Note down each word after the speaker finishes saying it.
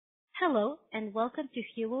Hello, and welcome to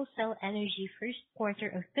FuelCell Energy first quarter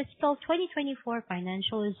of fiscal 2024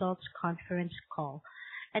 financial results conference call.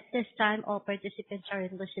 At this time, all participants are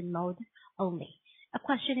in listen mode only. A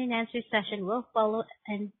question and answer session will follow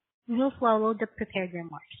the prepared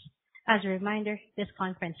remarks. As a reminder, this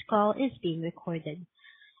conference call is being recorded.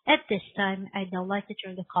 At this time, I'd now like to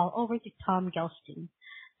turn the call over to Tom Gelston.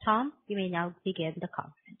 Tom, you may now begin the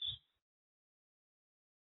conference.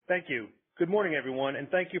 Thank you. Good morning, everyone, and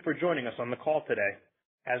thank you for joining us on the call today.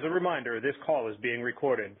 As a reminder, this call is being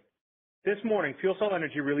recorded. This morning, FuelCell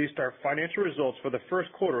Energy released our financial results for the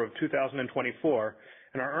first quarter of 2024,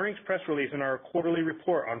 and our earnings press release and our quarterly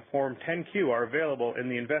report on Form 10-Q are available in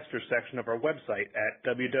the Investors section of our website at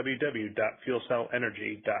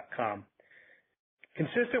www.fuelcellenergy.com.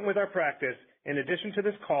 Consistent with our practice, in addition to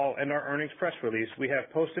this call and our earnings press release, we have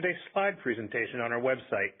posted a slide presentation on our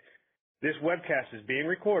website. This webcast is being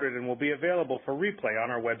recorded and will be available for replay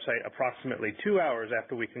on our website approximately 2 hours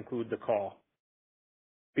after we conclude the call.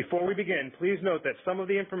 Before we begin, please note that some of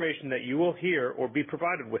the information that you will hear or be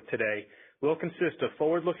provided with today will consist of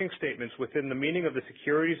forward-looking statements within the meaning of the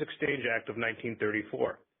Securities Exchange Act of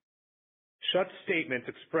 1934. Such statements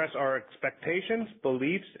express our expectations,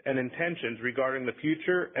 beliefs, and intentions regarding the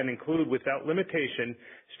future and include, without limitation,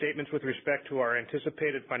 statements with respect to our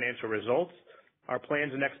anticipated financial results, our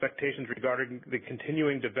plans and expectations regarding the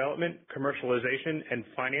continuing development, commercialization, and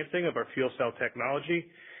financing of our fuel cell technology,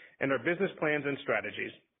 and our business plans and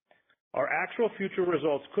strategies. Our actual future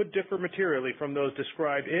results could differ materially from those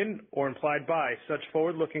described in or implied by such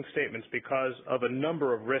forward-looking statements because of a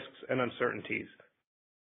number of risks and uncertainties.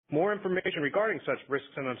 More information regarding such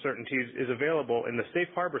risks and uncertainties is available in the Safe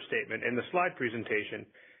Harbor Statement in the slide presentation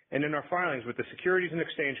and in our filings with the Securities and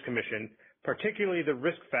Exchange Commission, particularly the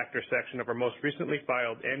Risk Factor section of our most recently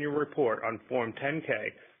filed annual report on Form 10-K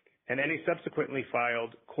and any subsequently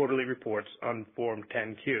filed quarterly reports on Form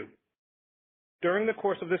 10-Q. During the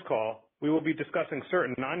course of this call, we will be discussing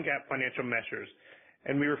certain non-GAAP financial measures,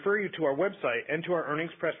 and we refer you to our website and to our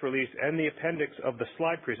earnings press release and the appendix of the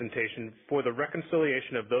slide presentation for the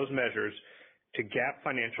reconciliation of those measures to GAAP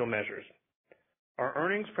financial measures. Our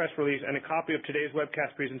earnings press release and a copy of today's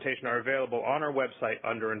webcast presentation are available on our website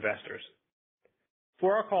under Investors.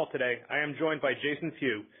 For our call today, I am joined by Jason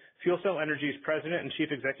Few, FuelCell Energy's President and Chief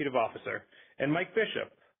Executive Officer, and Mike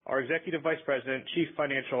Bishop, our Executive Vice President, Chief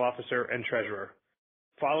Financial Officer, and Treasurer.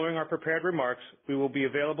 Following our prepared remarks, we will be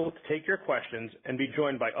available to take your questions and be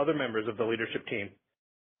joined by other members of the leadership team.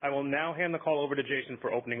 I will now hand the call over to Jason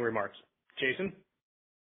for opening remarks. Jason?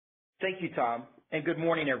 Thank you, Tom, and good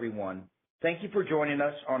morning, everyone. Thank you for joining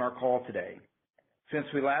us on our call today. Since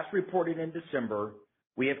we last reported in December,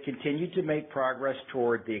 we have continued to make progress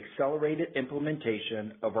toward the accelerated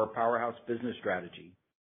implementation of our Powerhouse business strategy.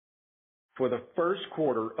 For the first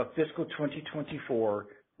quarter of fiscal 2024,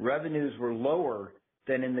 revenues were lower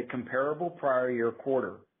than in the comparable prior year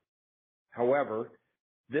quarter. However,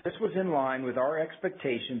 this was in line with our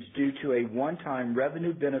expectations due to a one-time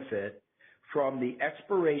revenue benefit from the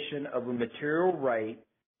expiration of a material right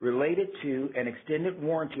related to an extended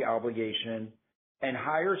warranty obligation and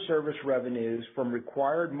higher service revenues from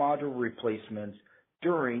required module replacements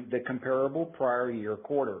during the comparable prior year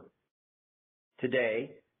quarter.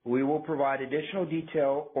 Today, we will provide additional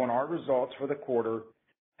detail on our results for the quarter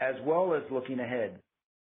as well as looking ahead.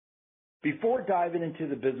 Before diving into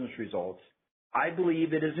the business results, I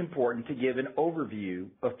believe it is important to give an overview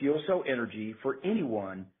of FuelCell Energy for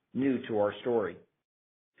anyone new to our story.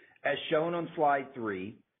 As shown on slide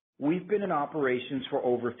 3, we've been in operations for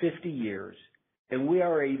over 50 years, and we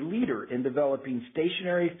are a leader in developing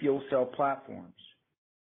stationary fuel cell platforms.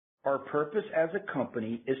 Our purpose as a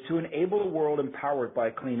company is to enable a world empowered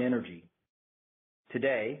by clean energy.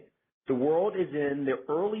 Today, the world is in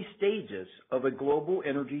the early stages of a global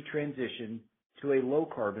energy transition to a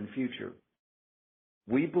low-carbon future.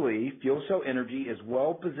 We believe FuelCell Energy is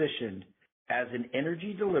well-positioned as an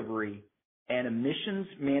energy delivery and emissions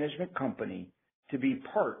management company to be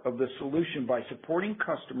part of the solution by supporting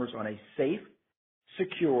customers on a safe,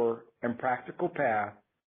 secure, and practical path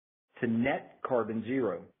to net carbon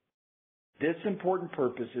zero. This important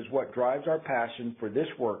purpose is what drives our passion for this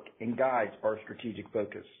work and guides our strategic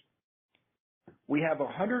focus. We have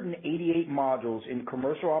 188 modules in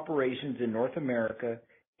commercial operations in North America,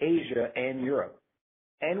 Asia, and Europe,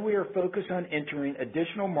 and we are focused on entering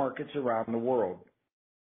additional markets around the world.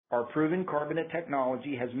 Our proven carbonate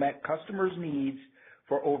technology has met customers' needs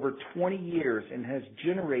for over 20 years and has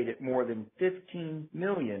generated more than 15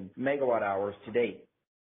 million megawatt hours to date.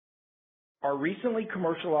 Our recently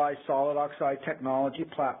commercialized solid oxide technology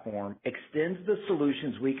platform extends the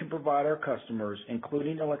solutions we can provide our customers,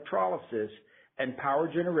 including electrolysis and power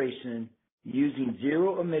generation using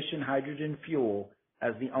zero-emission hydrogen fuel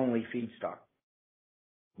as the only feedstock.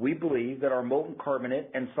 We believe that our molten carbonate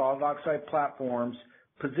and solid oxide platforms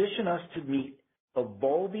position us to meet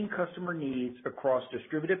evolving customer needs across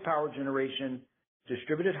distributed power generation,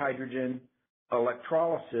 distributed hydrogen,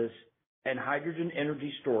 electrolysis, and hydrogen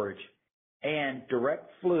energy storage, and direct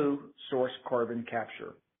flue source carbon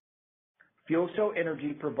capture. FuelCell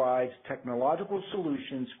Energy provides technological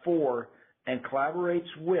solutions for and collaborates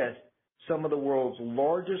with some of the world's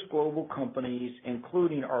largest global companies,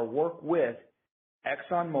 including our work with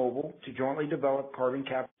ExxonMobil to jointly develop carbon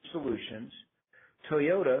capture solutions,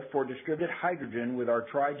 Toyota for distributed hydrogen with our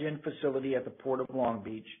Tri-gen facility at the Port of Long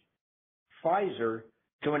Beach, Pfizer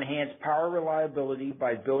to enhance power reliability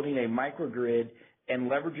by building a microgrid and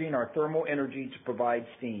leveraging our thermal energy to provide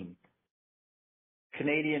steam,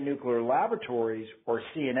 Canadian Nuclear Laboratories, or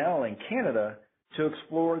CNL in Canada, to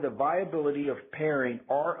explore the viability of pairing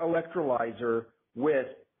our electrolyzer with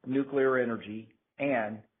nuclear energy,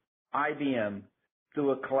 and IBM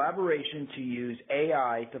through a collaboration to use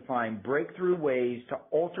AI to find breakthrough ways to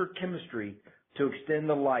alter chemistry to extend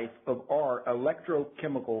the life of our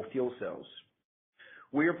electrochemical fuel cells.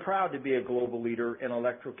 We are proud to be a global leader in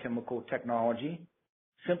electrochemical technology.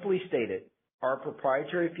 Simply stated, our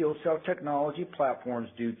proprietary fuel cell technology platforms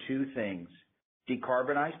do two things: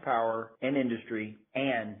 decarbonize power and industry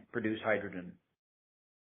and produce hydrogen.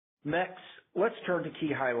 Next, let's turn to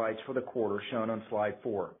key highlights for the quarter shown on slide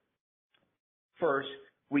 4. First,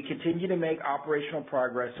 we continue to make operational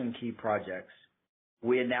progress in key projects.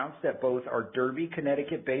 We announced that both our Derby,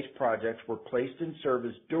 Connecticut-based projects were placed in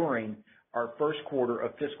service during our first quarter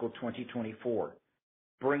of fiscal 2024,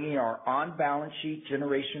 bringing our on-balance sheet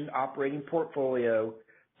generation operating portfolio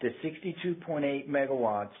to 62.8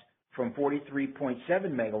 megawatts from 43.7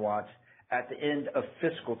 megawatts at the end of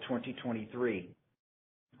fiscal 2023.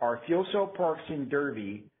 Our fuel cell parks in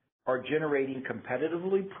Derby are generating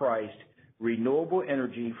competitively priced renewable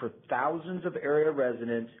energy for thousands of area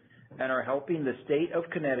residents and are helping the state of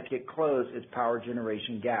Connecticut close its power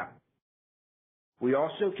generation gap. We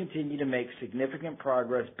also continue to make significant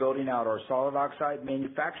progress building out our solid oxide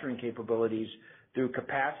manufacturing capabilities through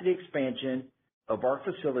capacity expansion of our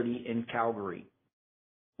facility in Calgary.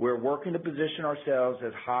 We're working to position ourselves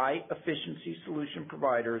as high-efficiency solution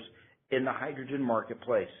providers in the hydrogen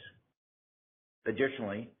marketplace.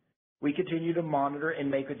 Additionally, we continue to monitor and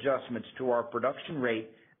make adjustments to our production rate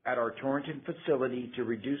at our Torrington facility to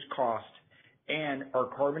reduce costs, and our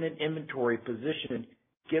carbonate inventory position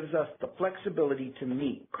gives us the flexibility to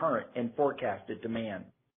meet current and forecasted demand.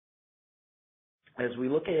 As we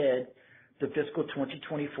look ahead to fiscal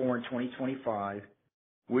 2024 and 2025,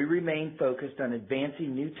 we remain focused on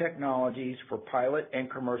advancing new technologies for pilot and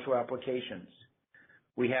commercial applications.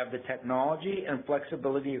 We have the technology and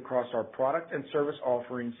flexibility across our product and service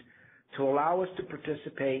offerings to allow us to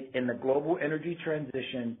participate in the global energy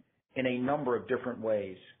transition in a number of different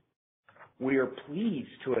ways. We are pleased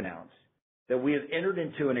to announce that we have entered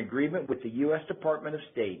into an agreement with the U.S. Department of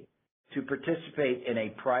State to participate in a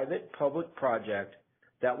private-public project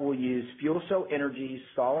that will use FuelCell Energy's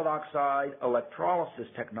solid oxide electrolysis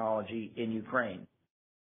technology in Ukraine.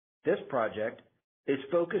 This project is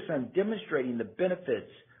focused on demonstrating the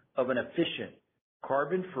benefits of an efficient,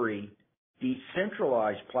 carbon-free,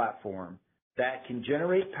 decentralized platform that can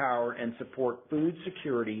generate power and support food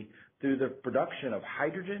security through the production of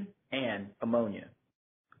hydrogen and ammonia.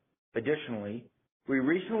 Additionally, we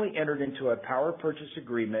recently entered into a power purchase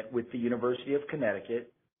agreement with the University of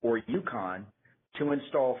Connecticut, or UConn, to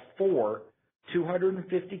install 4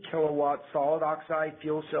 250-kilowatt solid oxide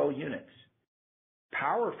fuel cell units.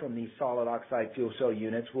 Power from these solid oxide fuel cell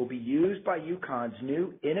units will be used by UConn's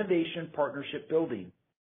new Innovation Partnership building.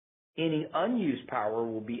 Any unused power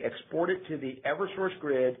will be exported to the Eversource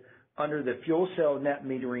grid under the fuel cell net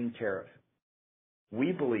metering tariff.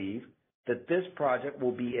 We believe that this project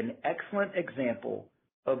will be an excellent example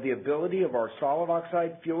of the ability of our solid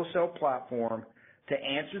oxide fuel cell platform to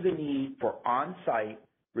answer the need for on-site,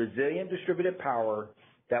 resilient distributed power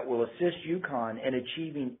that will assist UConn in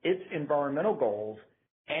achieving its environmental goals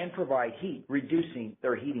and provide heat, reducing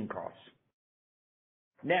their heating costs.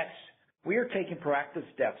 Next, we are taking proactive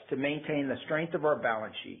steps to maintain the strength of our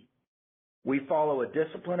balance sheet. We follow a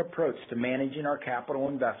disciplined approach to managing our capital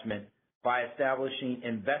investment by establishing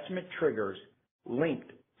investment triggers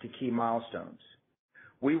linked to key milestones.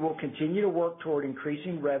 We will continue to work toward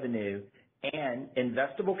increasing revenue and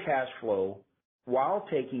investable cash flow while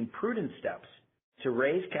taking prudent steps to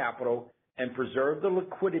raise capital and preserve the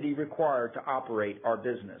liquidity required to operate our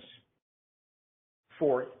business.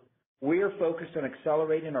 Fourth, we are focused on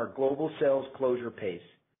accelerating our global sales closure pace,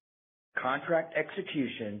 contract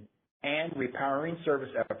execution, and repowering service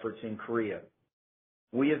efforts in Korea.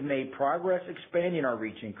 We have made progress expanding our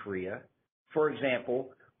reach in Korea. For example,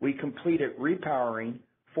 we completed repowering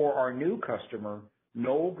for our new customer,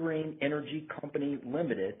 Knoll Green Energy Company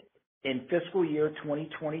Limited, in fiscal year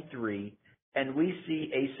 2023, and we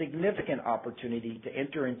see a significant opportunity to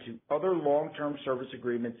enter into other long-term service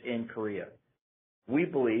agreements in Korea. We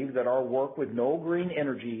believe that our work with Knoll Green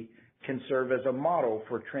Energy can serve as a model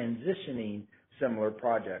for transitioning similar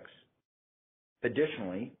projects.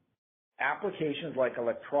 Additionally, applications like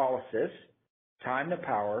electrolysis, time to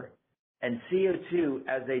power, and CO2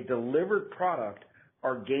 as a delivered product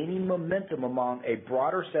are gaining momentum among a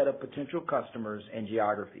broader set of potential customers and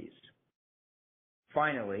geographies.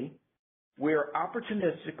 Finally, we are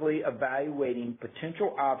opportunistically evaluating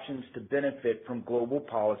potential options to benefit from global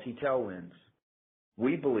policy tailwinds.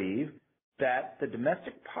 We believe that the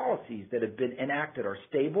domestic policies that have been enacted are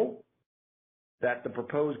stable, that the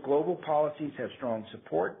proposed global policies have strong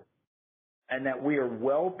support, and that we are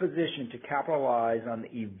well positioned to capitalize on the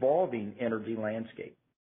evolving energy landscape.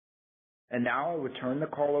 And now I would turn the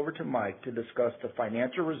call over to Mike to discuss the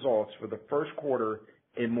financial results for the first quarter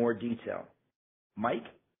in more detail. Mike?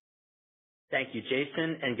 Thank you,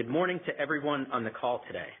 Jason, and good morning to everyone on the call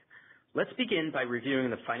today. Let's begin by reviewing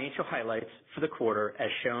the financial highlights for the quarter as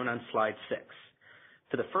shown on slide 6.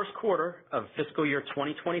 For the first quarter of fiscal year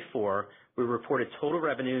 2024, we reported total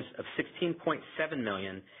revenues of $16.7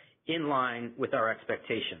 million, in line with our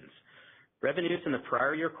expectations. Revenues in the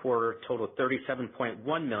prior year quarter totaled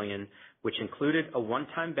 $37.1 million, which included a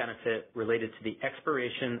one-time benefit related to the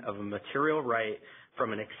expiration of a material right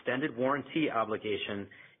from an extended warranty obligation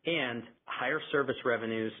and higher service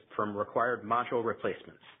revenues from required module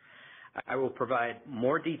replacements. I will provide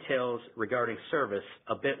more details regarding service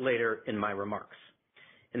a bit later in my remarks.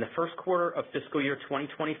 In the first quarter of fiscal year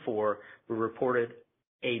 2024, we reported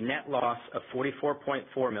a net loss of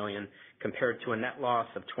 $44.4 million compared to a net loss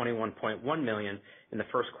of $21.1 million in the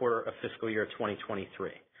first quarter of fiscal year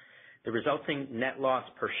 2023. The resulting net loss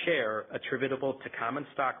per share attributable to common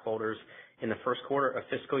stockholders in the first quarter of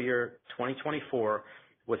fiscal year 2024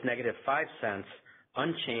 was negative $0.05,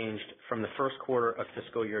 unchanged from the first quarter of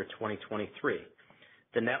fiscal year 2023.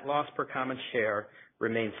 The net loss per common share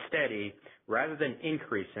remained steady rather than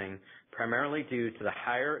increasing, primarily due to the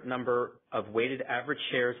higher number of weighted average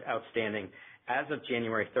shares outstanding as of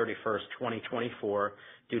January 31st, 2024,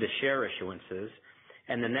 due to share issuances,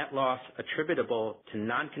 and the net loss attributable to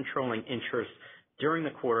non-controlling interest during the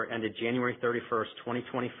quarter ended January 31st,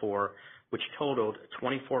 2024, which totaled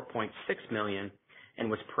 $24.6 million, and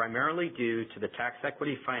was primarily due to the tax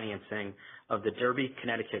equity financing of the Derby,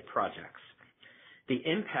 Connecticut projects. The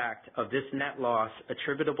impact of this net loss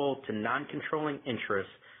attributable to non-controlling interest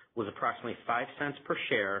was approximately $0.05 per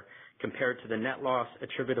share compared to the net loss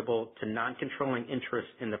attributable to non-controlling interest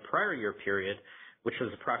in the prior year period, which was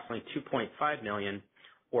approximately $2.5 million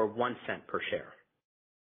or $0.01 per share.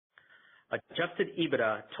 Adjusted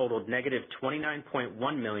EBITDA totaled negative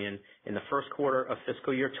 $29.1 million in the first quarter of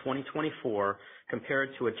fiscal year 2024 compared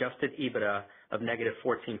to adjusted EBITDA of negative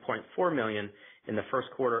 $14.4 million in the first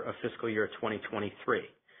quarter of fiscal year 2023.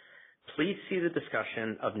 Please see the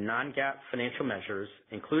discussion of non-GAAP financial measures,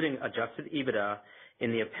 including adjusted EBITDA,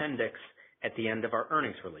 in the appendix at the end of our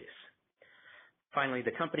earnings release. Finally,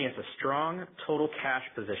 the company has a strong total cash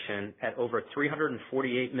position at over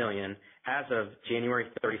 $348 million as of January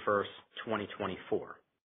 31st, 2024.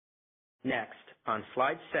 Next, on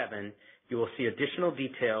slide 7, you will see additional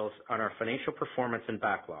details on our financial performance and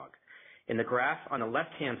backlog. In the graph on the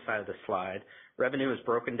left-hand side of the slide, revenue is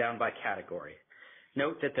broken down by category.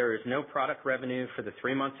 Note that there is no product revenue for the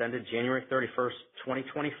 3 months ended January 31st,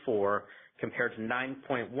 2024, compared to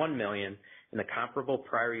 $9.1 million in the comparable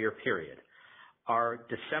prior year period. Our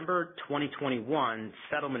December 2021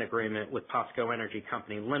 settlement agreement with POSCO Energy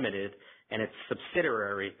Company Limited and its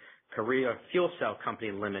subsidiary, Korea FuelCell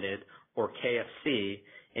Company Limited, or KFC,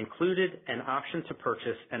 included an option to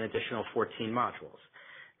purchase an additional 14 modules.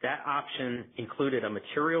 That option included a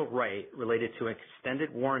material right related to an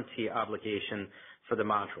extended warranty obligation for the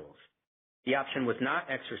modules. The option was not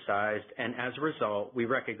exercised, and as a result, we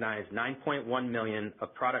recognized $9.1 million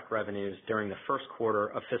of product revenues during the first quarter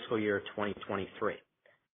of fiscal year 2023.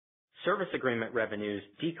 Service agreement revenues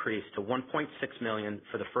decreased to $1.6 million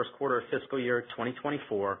for the first quarter of fiscal year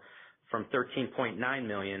 2024 from $13.9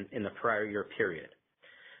 million in the prior year period.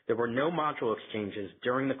 There were no module exchanges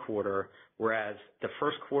during the quarter, whereas the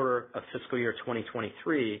first quarter of fiscal year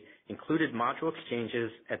 2023 included module exchanges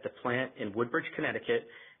at the plant in Woodbridge, Connecticut,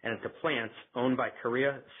 and at the plants owned by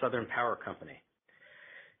Korea Southern Power Company.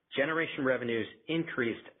 Generation revenues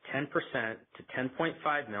increased 10% to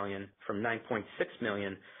 $10.5 million from $9.6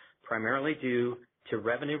 million, primarily due to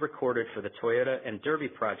revenue recorded for the Toyota and Derby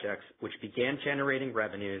projects, which began generating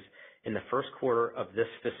revenues in the first quarter of this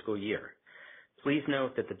fiscal year. Please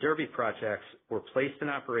note that the Derby projects were placed in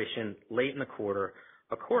operation late in the quarter.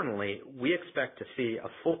 Accordingly, we expect to see a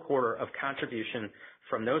full quarter of contribution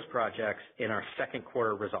from those projects in our second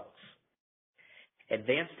quarter results.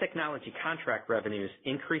 Advanced technology contract revenues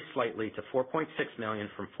increased slightly to $4.6 million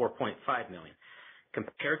from $4.5 million.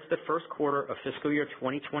 Compared to the first quarter of fiscal year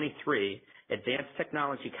 2023, advanced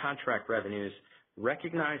technology contract revenues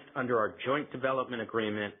recognized under our joint development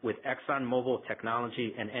agreement with ExxonMobil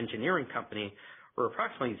Technology and Engineering Company were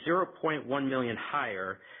approximately $0.1 million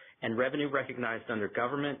higher, and revenue recognized under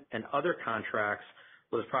government and other contracts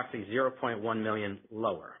was approximately $0.1 million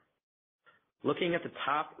lower. Looking at the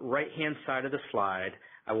top right-hand side of the slide,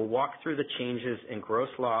 I will walk through the changes in gross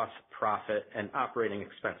loss, profit, and operating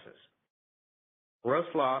expenses. Gross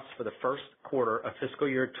loss for the first quarter of fiscal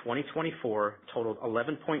year 2024 totaled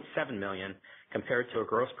 $11.7 million compared to a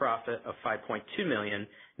gross profit of $5.2 million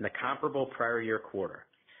in the comparable prior year quarter.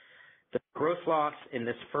 The gross loss in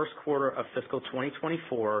this first quarter of fiscal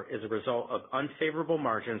 2024 is a result of unfavorable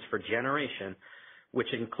margins for generation, which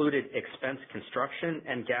included expense construction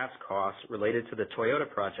and gas costs related to the Toyota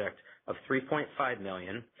project of $3.5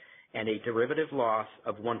 million and a derivative loss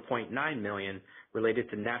of $1.9 million related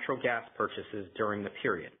to natural gas purchases during the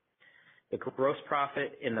period. The gross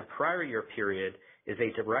profit in the prior year period is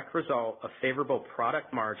a direct result of favorable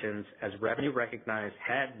product margins as revenue recognized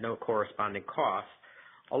had no corresponding costs,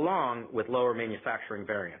 along with lower manufacturing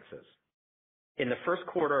variances. In the first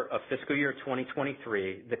quarter of fiscal year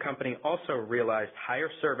 2023, the company also realized higher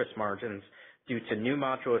service margins due to new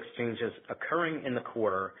module exchanges occurring in the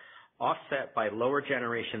quarter, offset by lower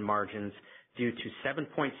generation margins due to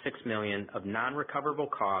 $7.6 million of non-recoverable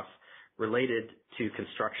costs related to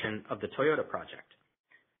construction of the Toyota project.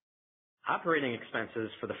 Operating expenses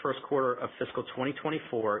for the first quarter of fiscal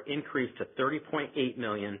 2024 increased to $30.8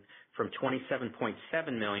 million from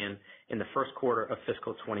 $27.7 million in the first quarter of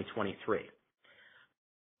fiscal 2023.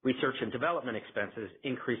 Research and development expenses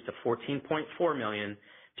increased to $14.4 million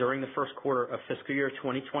during the first quarter of fiscal year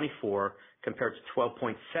 2024 compared to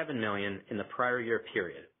 $12.7 million in the prior year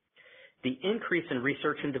period. The increase in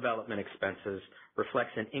research and development expenses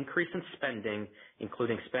reflects an increase in spending,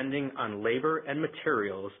 including spending on labor and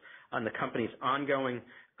materials on the company's ongoing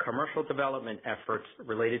commercial development efforts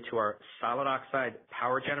related to our solid oxide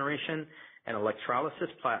power generation and electrolysis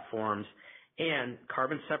platforms and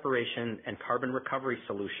carbon separation and carbon recovery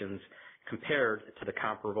solutions compared to the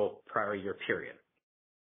comparable prior year period.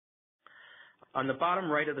 On the bottom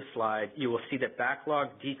right of the slide, you will see that backlog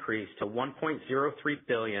decreased to $1.03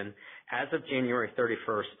 billion as of January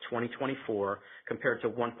 31st, 2024, compared to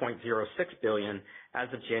 $1.06 billion as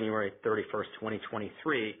of January 31st,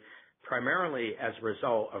 2023, primarily as a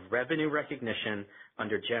result of revenue recognition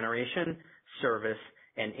under generation, service,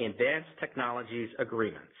 and advanced technologies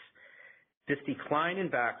agreements. This decline in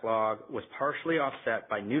backlog was partially offset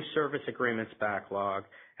by new service agreements backlog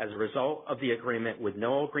as a result of the agreement with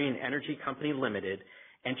Noel Green Energy Company Limited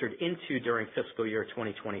entered into during fiscal year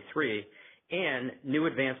 2023 and new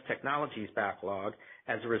advanced technologies backlog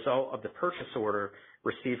as a result of the purchase order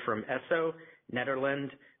received from Esso Nederland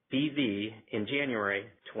BV in January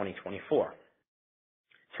 2024.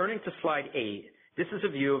 Turning to slide 8, this is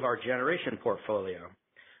a view of our generation portfolio.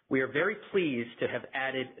 We are very pleased to have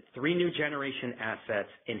added 3 new generation assets,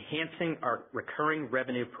 enhancing our recurring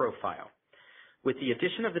revenue profile. With the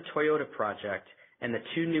addition of the Toyota project and the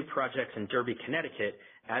 2 new projects in Derby, Connecticut,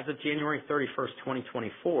 as of January 31st,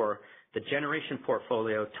 2024, the generation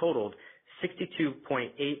portfolio totaled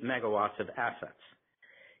 62.8 megawatts of assets.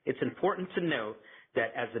 It's important to note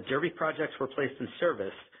that as the Derby projects were placed in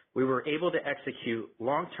service, we were able to execute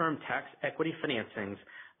long-term tax equity financings,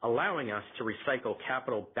 allowing us to recycle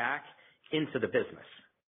capital back into the business.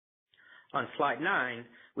 On slide 9,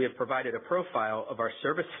 we have provided a profile of our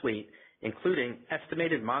service fleet, including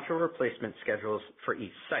estimated module replacement schedules for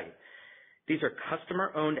each site. These are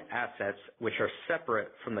customer-owned assets which are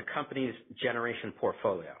separate from the company's generation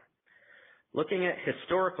portfolio. Looking at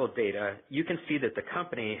historical data, you can see that the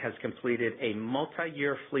company has completed a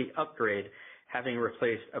multi-year fleet upgrade, having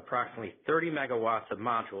replaced approximately 30 megawatts of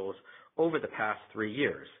modules over the past 3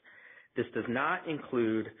 years. This does not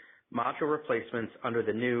include module replacements under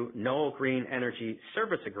the new Noel Green Energy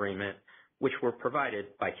service agreement, which were provided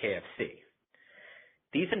by KFC.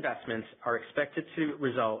 These investments are expected to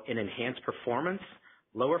result in enhanced performance,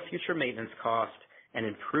 lower future maintenance costs, and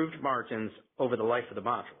improved margins over the life of the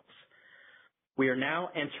modules. We are now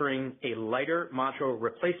entering a lighter module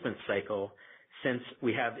replacement cycle since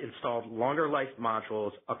we have installed longer life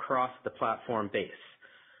modules across the platform base.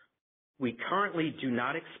 We currently do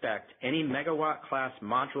not expect any megawatt class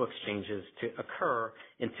module exchanges to occur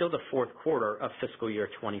until the fourth quarter of fiscal year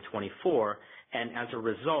 2024, and as a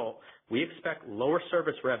result, we expect lower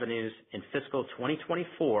service revenues in fiscal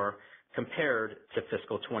 2024 compared to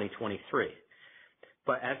fiscal 2023.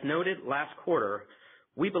 But as noted last quarter,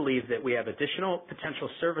 we believe that we have additional potential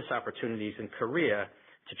service opportunities in Korea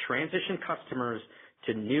to transition customers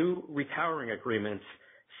to new repowering agreements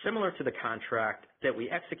similar to the contract that we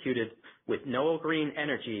executed with Noel Green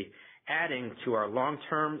Energy, adding to our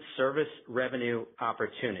long-term service revenue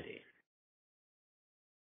opportunity.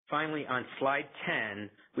 Finally, on slide 10,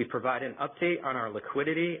 we provide an update on our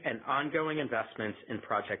liquidity and ongoing investments in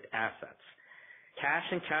project assets. Cash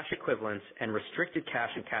and cash equivalents and restricted cash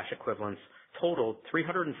and cash equivalents totaled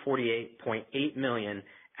 $348.8 million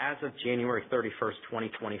as of January 31st,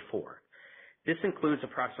 2024. This includes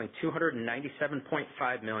approximately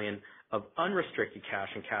 $297.5 million of unrestricted cash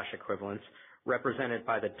and cash equivalents, represented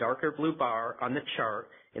by the darker blue bar on the chart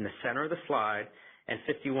in the center of the slide, and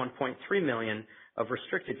 $51.3 million of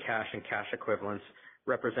restricted cash and cash equivalents,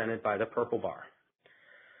 represented by the purple bar.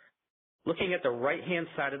 Looking at the right-hand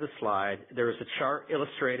side of the slide, there is a chart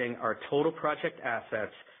illustrating our total project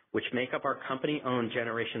assets, which make up our company-owned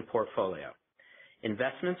generation portfolio.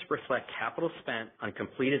 Investments reflect capital spent on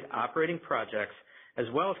completed operating projects, as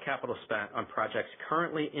well as capital spent on projects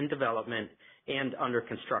currently in development and under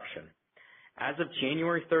construction. As of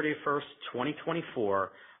January 31st,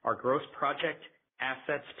 2024, our gross project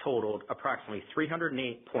assets totaled approximately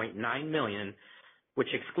 $308.9 million, which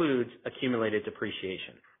excludes accumulated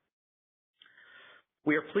depreciation.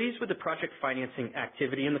 We are pleased with the project financing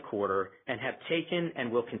activity in the quarter and have taken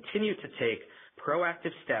and will continue to take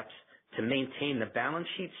proactive steps to maintain the balance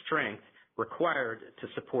sheet strength required to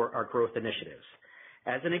support our growth initiatives.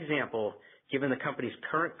 As an example, given the company's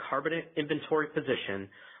current carbon inventory position,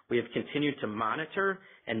 we have continued to monitor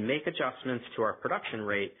and make adjustments to our production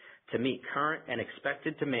rate to meet current and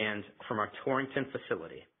expected demand from our Torrington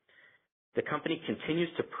facility. The company continues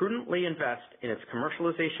to prudently invest in its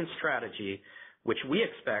commercialization strategy, which we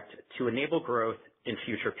expect to enable growth in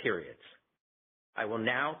future periods. I will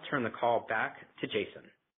now turn the call back to Jason.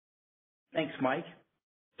 Thanks, Mike.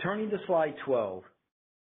 Turning to slide 12,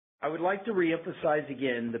 I would like to reemphasize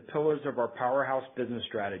again the pillars of our powerhouse business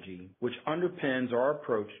strategy, which underpins our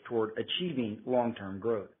approach toward achieving long-term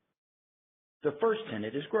growth. The first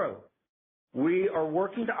tenet is grow. We are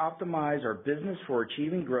working to optimize our business for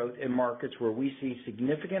achieving growth in markets where we see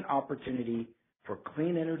significant opportunity for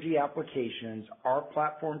clean energy applications our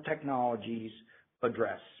platform technologies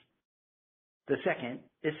address. The second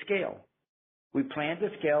is scale. We plan to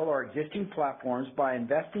scale our existing platforms by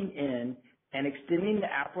investing in and extending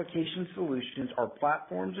the application solutions our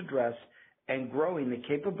platforms address and growing the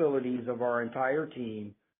capabilities of our entire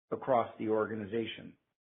team across the organization.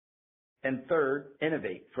 And third,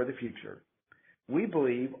 innovate for the future. We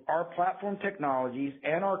believe our platform technologies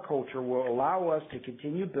and our culture will allow us to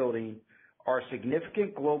continue building our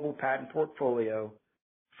significant global patent portfolio,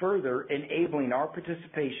 further enabling our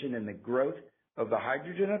participation in the growth of the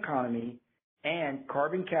hydrogen economy and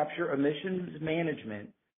carbon capture emissions management,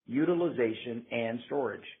 utilization, and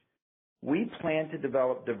storage. We plan to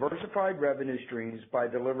develop diversified revenue streams by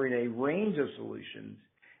delivering a range of solutions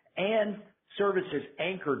and services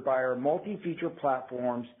anchored by our multi-feature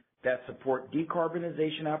platforms that support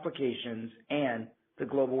decarbonization applications and the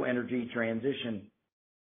global energy transition.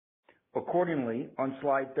 Accordingly, on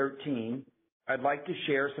slide 13, I'd like to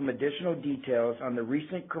share some additional details on the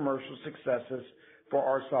recent commercial successes for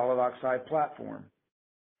our solid oxide platform.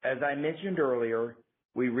 As I mentioned earlier,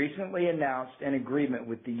 we recently announced an agreement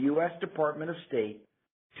with the U.S. Department of State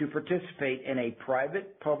to participate in a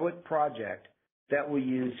private-public project that will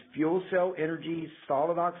use FuelCell Energy's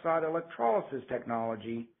solid oxide electrolysis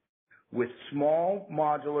technology with small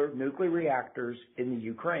modular nuclear reactors in the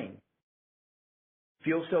Ukraine.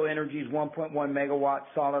 FuelCell Energy's 1.1 megawatt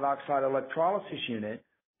solid oxide electrolysis unit,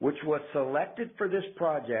 which was selected for this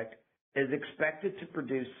project, is expected to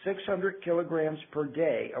produce 600 kilograms per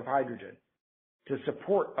day of hydrogen to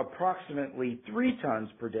support approximately 3 tons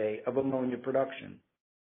per day of ammonia production.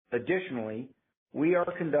 Additionally, we are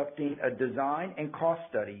conducting a design and cost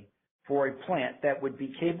study for a plant that would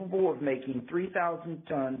be capable of making 3,000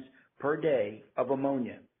 tons per day of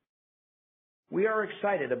ammonia. We are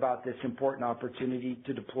excited about this important opportunity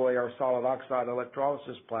to deploy our solid oxide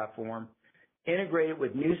electrolysis platform integrated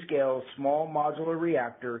with NuScale's small modular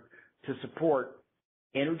reactor to support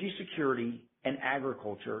energy security and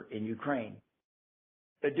agriculture in Ukraine.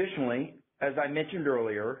 Additionally, as I mentioned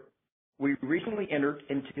earlier, we recently entered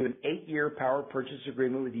into an 8-year power purchase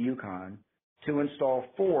agreement with UConn to install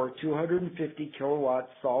 4 250 kilowatt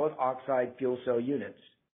solid oxide fuel cell units.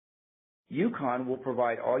 UConn will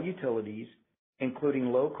provide all utilities,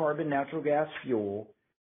 including low carbon natural gas fuel,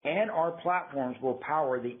 and our platforms will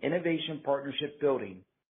power the Innovation Partnership Building,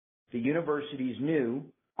 the university's new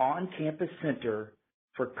on-campus center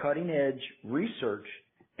for cutting-edge research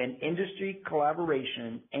and industry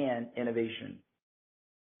collaboration and innovation.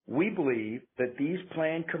 We believe that these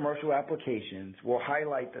planned commercial applications will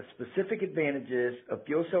highlight the specific advantages of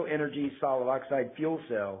FuelCell Energy's solid oxide fuel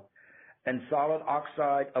cell and solid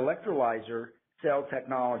oxide electrolyzer cell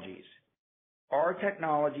technologies. Our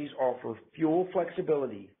technologies offer fuel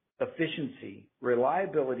flexibility, efficiency,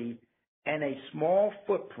 reliability, and a small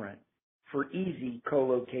footprint for easy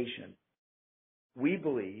co-location. We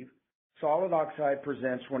believe solid oxide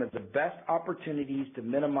presents one of the best opportunities to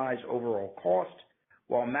minimize overall cost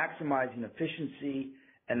while maximizing efficiency,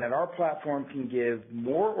 and that our platform can give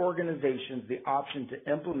more organizations the option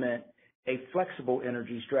to implement a flexible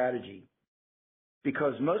energy strategy.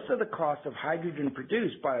 Because most of the cost of hydrogen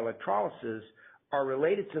produced by electrolysis are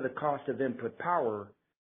related to the cost of input power,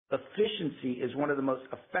 efficiency is one of the most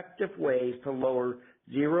effective ways to lower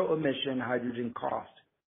zero-emission hydrogen cost.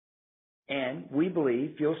 And we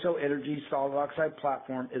believe FuelCell Energy's solid oxide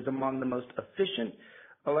platform is among the most efficient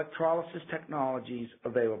electrolysis technologies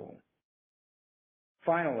available.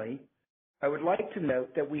 Finally, I would like to note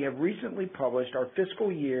that we have recently published our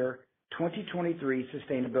fiscal year 2023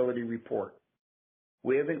 sustainability report.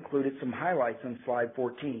 We have included some highlights on slide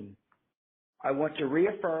 14. I want to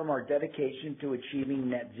reaffirm our dedication to achieving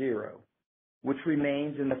net zero, which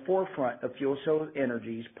remains in the forefront of FuelCell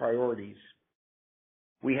Energy's priorities.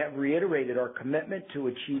 We have reiterated our commitment to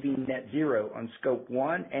achieving net zero on Scope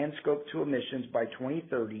 1 and Scope 2 emissions by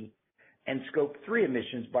 2030 and Scope 3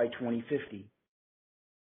 emissions by 2050.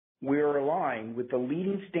 We are aligned with the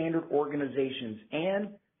leading standard organizations and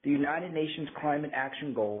the United Nations Climate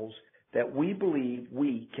Action Goals that we believe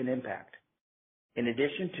we can impact. In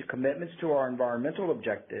addition to commitments to our environmental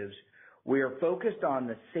objectives, we are focused on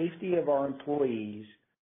the safety of our employees,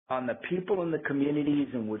 on the people in the communities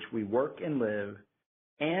in which we work and live,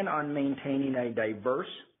 and on maintaining a diverse,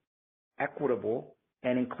 equitable,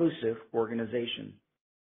 and inclusive organization.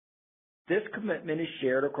 This commitment is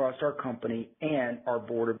shared across our company and our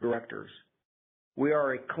board of directors. We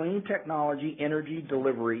are a clean technology, energy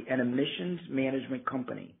delivery, and emissions management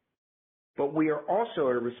company, but we are also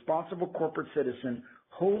a responsible corporate citizen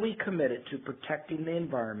wholly committed to protecting the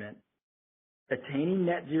environment, attaining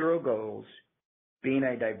net zero goals, being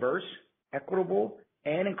a diverse, equitable,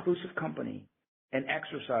 and inclusive company, and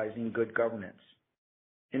exercising good governance.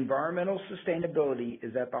 Environmental sustainability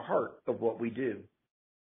is at the heart of what we do.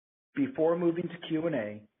 Before moving to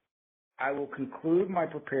Q&A, I will conclude my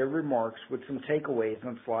prepared remarks with some takeaways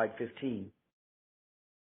on slide 15.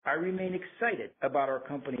 I remain excited about our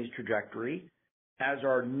company's trajectory as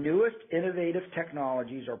our newest innovative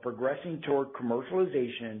technologies are progressing toward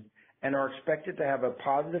commercialization and are expected to have a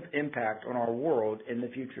positive impact on our world in the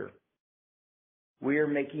future. We are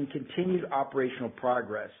making continued operational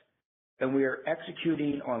progress, and we are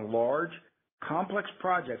executing on large, complex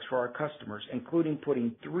projects for our customers, including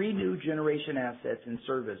putting 3 new generation assets in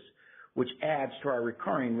service, which adds to our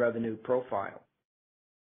recurring revenue profile.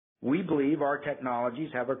 We believe our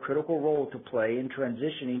technologies have a critical role to play in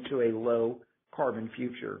transitioning to a low-carbon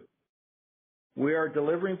future. We are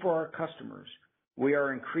delivering for our customers. We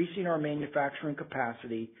are increasing our manufacturing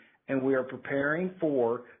capacity, and we are preparing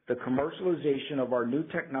for the commercialization of our new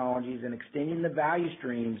technologies and extending the value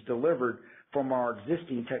streams delivered from our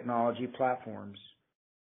existing technology platforms.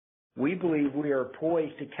 We believe we are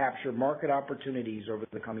poised to capture market opportunities over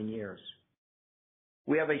the coming years.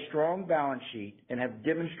 We have a strong balance sheet and have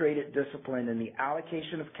demonstrated discipline in the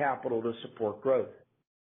allocation of capital to support growth.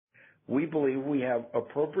 We believe we have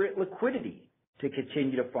appropriate liquidity to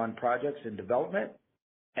continue to fund projects in development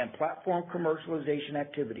and platform commercialization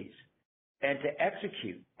activities, and to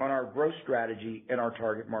execute on our growth strategy in our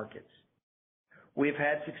target markets. We have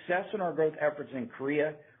had success in our growth efforts in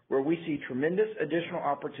Korea, where we see tremendous additional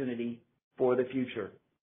opportunity for the future.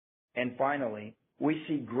 And finally, we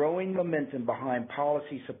see growing momentum behind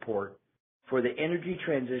policy support for the energy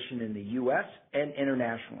transition in the U.S. and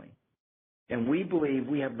internationally. And we believe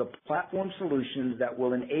we have the platform solutions that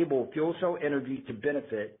will enable FuelCell Energy to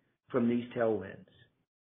benefit from these tailwinds.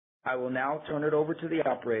 I will now turn it over to the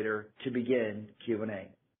operator to begin Q&A.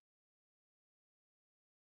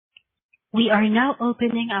 We are now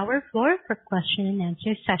opening our floor for question and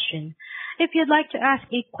answer session. If you'd like to ask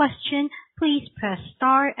a question, please press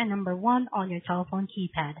star and number 1 on your telephone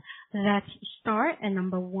keypad. That's star and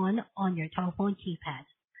number 1 on your telephone keypad.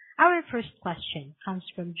 Our first question comes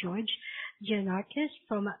from George Gianarikas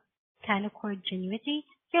from Canaccord Genuity.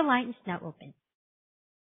 Your line is now open.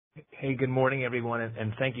 Hey, good morning, everyone,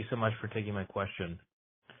 and thank you so much for taking my question.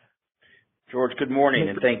 George, good morning,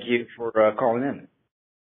 and thank you for calling in.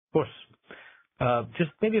 Of course. Just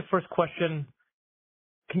maybe a first question.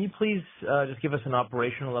 Can you please just give us an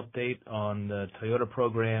operational update on the Toyota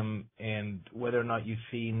program and whether or not you've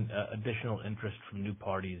seen additional interest from new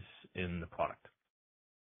parties in the product?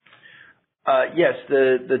 Yes,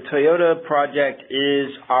 the Toyota project is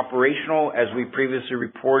operational. As we previously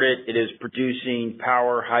reported, it is producing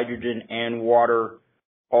power, hydrogen, and water,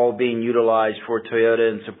 all being utilized for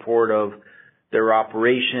Toyota in support of their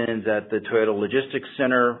operations at the Toyota Logistics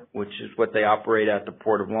Center, which is what they operate at the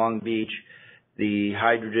Port of Long Beach. The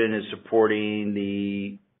hydrogen is supporting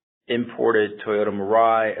the imported Toyota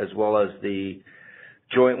Mirai, as well as the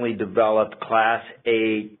jointly developed Class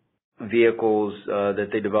 8 vehicles that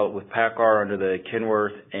they developed with PACCAR under the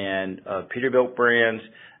Kenworth and Peterbilt brands,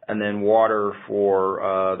 and then water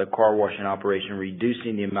for the car washing operation,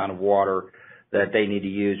 reducing the amount of water that they need to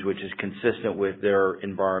use, which is consistent with their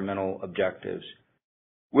environmental objectives.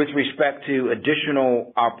 With respect to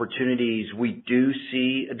additional opportunities, we do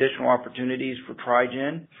see additional opportunities for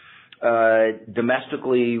Tri-gen.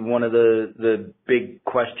 Domestically, one of the big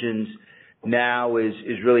questions now is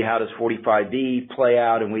really how does 45V play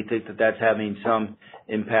out, and we think that that's having some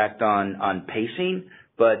impact on pacing,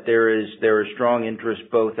 but there is strong interest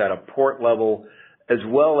both at a port level as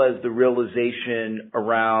well as the realization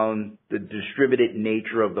around the distributed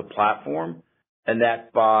nature of the platform, and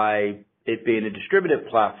that by it being a distributed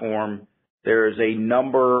platform, there's a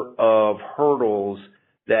number of hurdles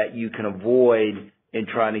that you can avoid in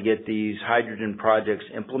trying to get these hydrogen projects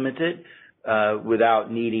implemented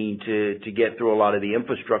without needing to get through a lot of the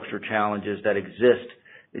infrastructure challenges that exist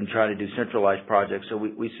in trying to do centralized projects. So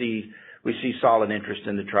we see solid interest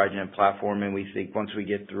in the Tri-gen platform, and we think once we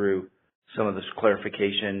get through some of this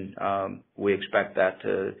clarification, we expect that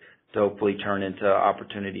to hopefully turn into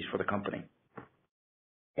opportunities for the company.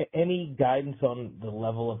 Any guidance on the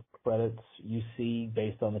level of credits you see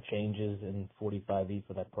based on the changes in 45E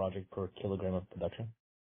for that project per kilogram of production?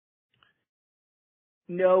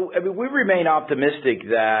 No, I mean, we remain optimistic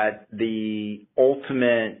that the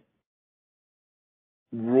ultimate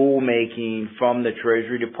rulemaking from the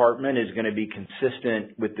Treasury Department is going to be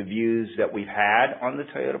consistent with the views that we've had on the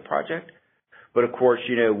Toyota project. But of course,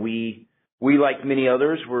 you know, we like many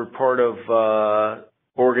others, we're part of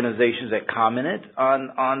organizations that commented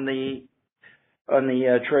on the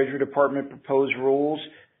Treasury Department proposed rules,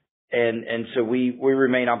 and so we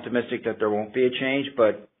remain optimistic that there won't be a change,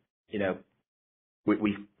 but you know,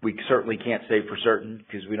 we certainly can't say for certain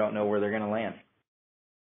because we don't know where they're going to land.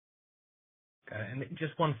 Okay, and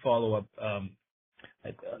just one follow-up.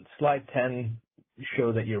 Slide 10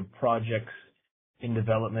 show that your projects in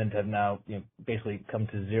development have now, you know, basically come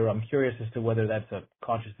to zero. I'm curious as to whether that's a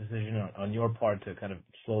conscious decision on your part to kind of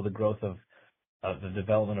slow the growth of the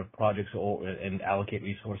development of projects and allocate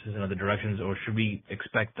resources in other directions, or should we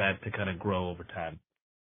expect that to kind of grow over time?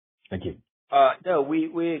 Thank you. No,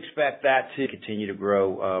 we expect that to continue to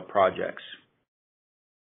grow projects.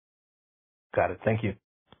 Got it. Thank you.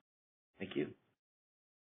 Thank you.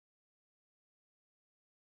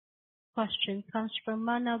 Question comes from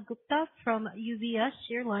Manav Gupta from UBS.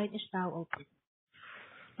 Your line is now open.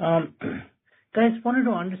 Guys, wanted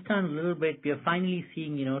to understand a little bit. We are finally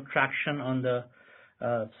seeing, traction on the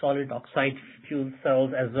solid oxide fuel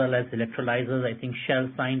cells as well as electrolyzers. I think Shell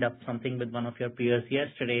signed up something with one of your peers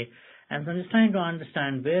yesterday. And so I'm just trying to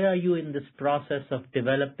understand, where are you in this process of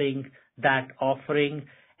developing that offering?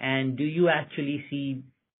 And do you actually see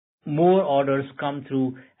more orders come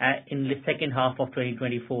through in the second half of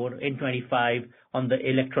 2024, in 25 on the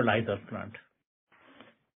electrolyzer front?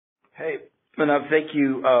 Hey, Manav, thank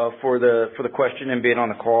you for the question and being on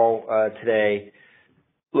the call today.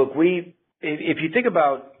 Look, if you think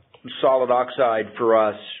about solid oxide for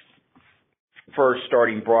us, first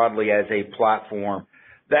starting broadly as a platform,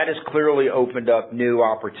 that has clearly opened up new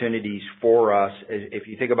opportunities for us. If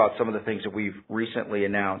you think about some of the things that we've recently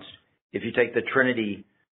announced, if you take the Trinity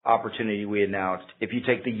opportunity we announced, if you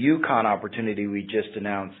take the Yukon opportunity we just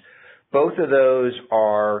announced, both of those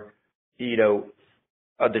are, the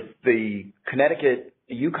Connecticut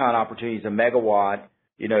Yukon opportunity is 1 megawatt,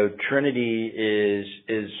 Trinity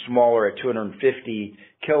is smaller at 250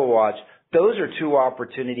 kilowatts. Those are two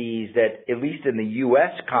opportunities that, at least in the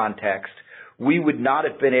U.S. context, we would not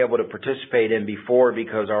have been able to participate in before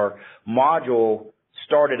because our module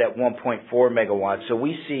started at 1.4 megawatts. So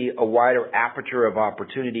we see a wider aperture of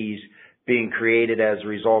opportunities being created as a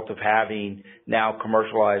result of having now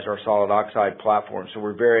commercialized our solid oxide platform. So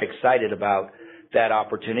we're very excited about that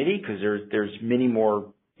opportunity because there's many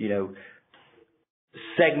more,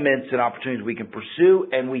 segments and opportunities we can pursue,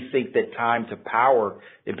 and we think that time to power,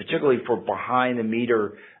 and particularly for behind the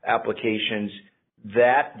meter applications,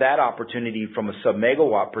 that opportunity from a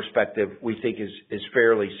sub-megawatt perspective, we think is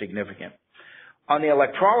fairly significant. On the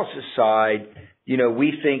electrolysis side,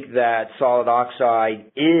 we think that solid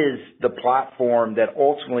oxide is the platform that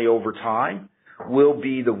ultimately over time will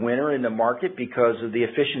be the winner in the market because of the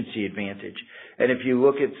efficiency advantage. And if you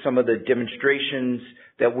look at some of the demonstrations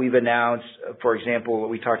that we've announced, for example, what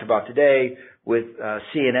we talked about today with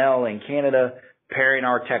FCEL in Canada, pairing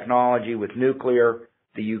our technology with nuclear,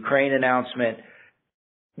 the Ukraine announcement,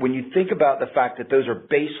 when you think about the fact that those are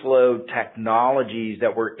baseload technologies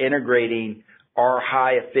that we're integrating our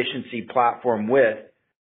high efficiency platform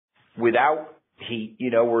without heat,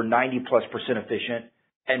 we're 90+% efficient,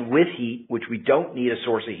 and with heat, which we don't need a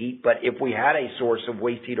source of heat, but if we had a source of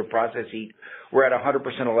waste heat or process heat, we're at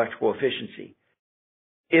 100% electrical efficiency.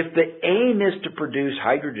 If the aim is to produce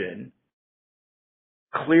hydrogen,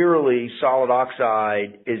 clearly solid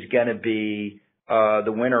oxide is going to be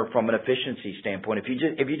the winner from an efficiency standpoint. If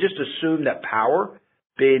you just assume that power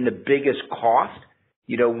being the biggest cost,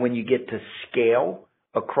 when you get to scale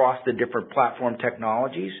across the different platform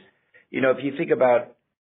technologies, if you think about,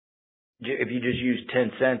 if you just use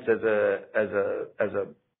 10 cents as a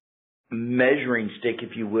measuring stick,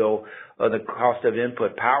 if you will, of the cost of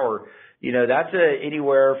input power, that's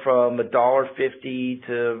anywhere from $1.50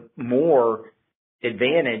 to more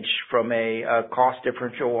advantage from a cost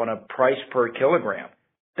differential on a price per kilogram.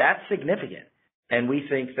 That's significant. And we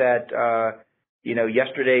think that,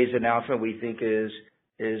 yesterday's announcement we think is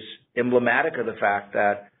emblematic of the fact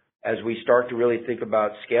that as we start to really think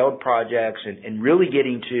about scaled projects and really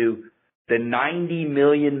getting to the 90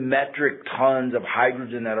 million metric tons of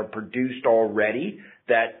hydrogen that are produced already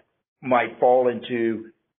that might fall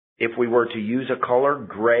into, if we were to use a color,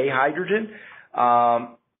 gray hydrogen,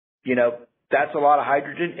 that's a lot of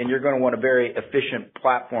hydrogen, and you're going to want a very efficient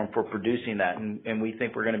platform for producing that. And we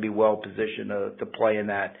think we're going to be well positioned to play in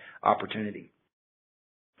that opportunity.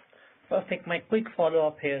 Perfect. My quick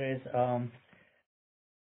follow-up here is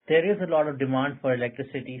there is a lot of demand for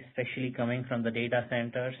electricity, especially coming from the data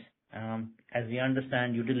centers. As we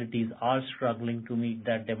understand, utilities are struggling to meet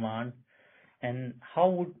that demand. And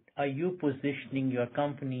how are you positioning your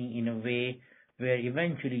company in a way where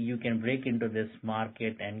eventually you can break into this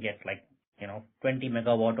market and get 20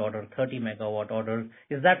 megawatt order, 30 megawatt order?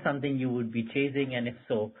 Is that something you would be chasing? And if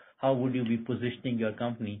so, how would you be positioning your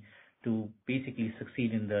company to basically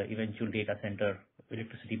succeed in the eventual data center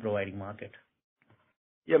electricity providing market?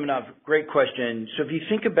 Yeah, Manav, great question. So if you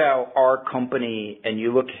think about our company and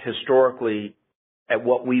you look historically at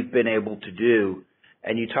what we've been able to do,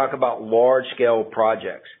 and you talk about large-scale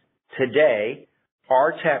projects, today,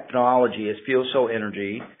 our technology as FuelCell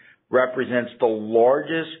Energy represents the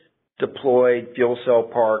largest deployed fuel cell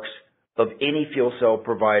parks of any fuel cell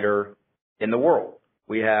provider in the world.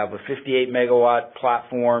 We have a 58-megawatt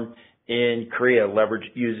platform in Korea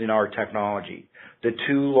leveraged using our technology. The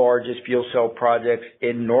two largest fuel cell projects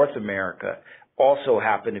in North America also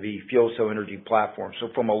happen to be FuelCell Energy platforms. So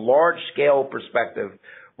from a large-scale perspective,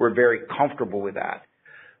 we're very comfortable with that.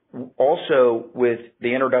 Also, with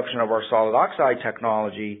the introduction of our solid oxide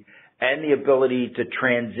technology and the ability to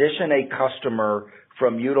transition a customer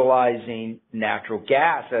from utilizing natural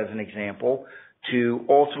gas, as an example, to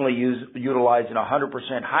ultimately utilizing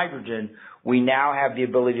 100% hydrogen, we now have the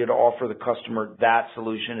ability to offer the customer that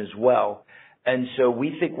solution as well. And so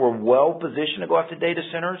we think we're well positioned to go after data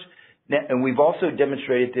centers. And we've also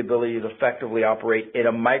demonstrated the ability to effectively operate in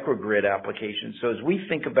a microgrid application. So as we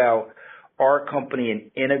think about our company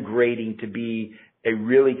and integrating to be a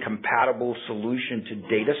really compatible solution to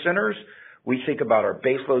data centers, we think about our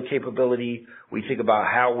baseload capability. We think about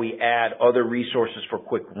how we add other resources for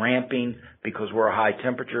quick ramping because we're a high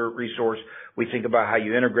temperature resource. We think about how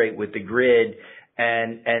you integrate with the grid,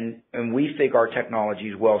 and we think our technology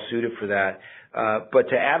is well suited for that. But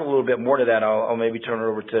to add a little bit more to that, I'll maybe turn it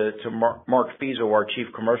over to Mark Fiesel, our Chief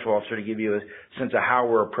Commercial Officer, to give you a sense of how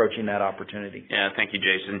we're approaching that opportunity. Yeah, thank you,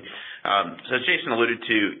 Jason. So as Jason alluded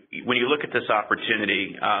to, when you look at this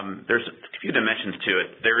opportunity, there's a few dimensions to it.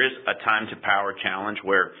 There is a time to power challenge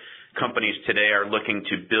where companies today are looking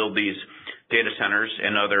to build these data centers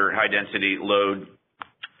and other high-density load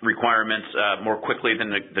requirements more quickly than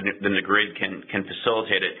the grid can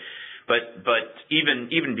facilitate it. But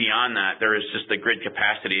even beyond that, there is just the grid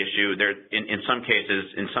capacity issue. There, in some cases,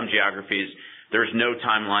 in some geographies, there's no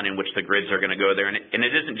timeline in which the grids are going to go there, and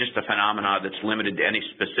it isn't just a phenomenon that's limited to any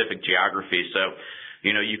specific geography. So,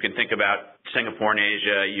 you can think about Singapore in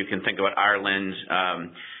Asia, you can think about Ireland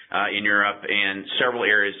in Europe, and several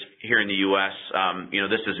areas here in the U.S.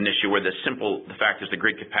 This is an issue where the fact is the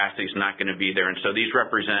grid capacity is not going to be there, and so these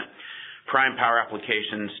represent prime power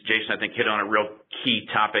applications. Jason, I think, hit on a real key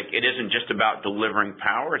topic. It isn't just about delivering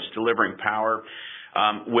power; it's delivering power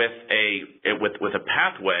with a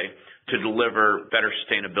pathway to deliver better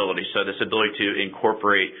sustainability. So this ability to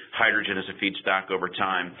incorporate hydrogen as a feedstock over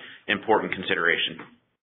time, important consideration.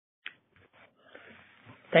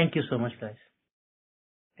 Thank you so much, guys.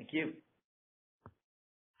 Thank you.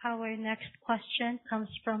 Our next question comes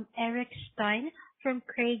from Eric Stein from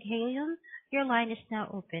Craig-Hallum. Your line is now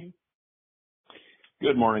open.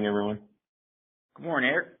 Good morning, everyone. Good morning,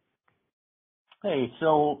 Eric. Hey,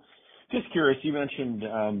 so just curious, you mentioned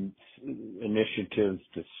initiatives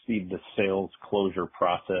to speed the sales closure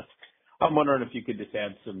process. I'm wondering if you could just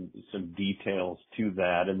add some details to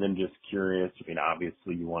that, and then just curious,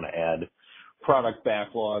 obviously you want to add product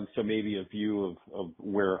backlog, so maybe a view of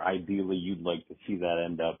where ideally you'd like to see that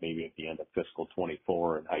end up, maybe at the end of fiscal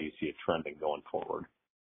 24, and how you see it trending going forward.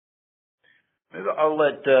 I'll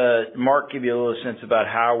let Mark give you a little sense about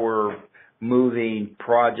how we're moving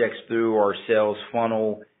projects through our sales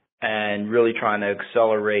funnel and really trying to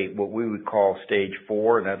accelerate what we would call stage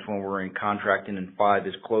 4, and that's when we're in contracting, and 5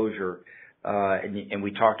 is closure. And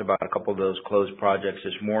we talked about a couple of those closed projects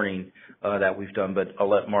this morning that we've done, but I'll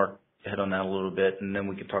let Mark hit on that a little bit, and then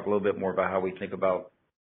we can talk a little bit more about how we think about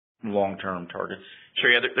long-term targets.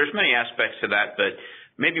 Sure, yeah, there's many aspects to that, but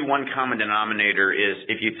maybe one common denominator is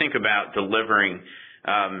if you think about delivering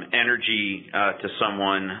energy to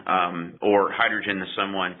someone or hydrogen to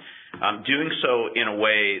someone, doing so in a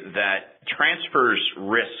way that transfers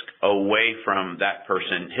risk away from that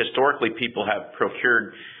person. Historically, people have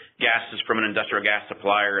procured gases from an industrial gas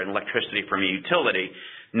supplier and electricity from a utility.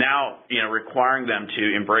 Now, requiring them to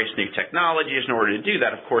embrace new technologies in order to do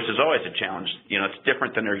that, of course, is always a challenge. It's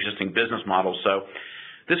different than their existing business model. So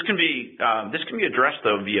this can be addressed,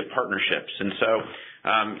 though, via partnerships. And so,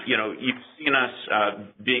 you've seen us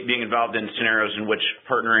being involved in scenarios in which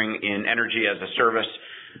partnering in energy as a service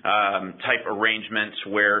type arrangements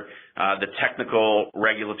where the technical,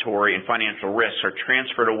 regulatory, and financial risks are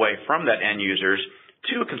transferred away from that end users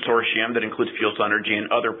to a consortium that includes FuelCell Energy and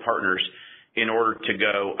other partners in order to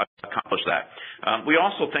go accomplish that. We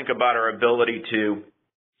also think about our ability to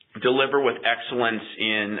deliver with excellence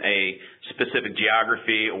in a specific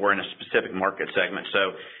geography or in a specific market segment.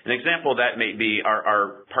 So an example of that may be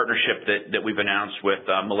our partnership that we've announced with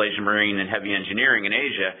Malaysia Marine and Heavy Engineering in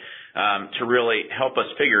Asia to really help us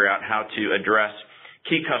figure out how to address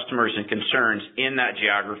key customers and concerns in that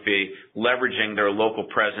geography, leveraging their local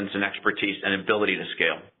presence and expertise and ability to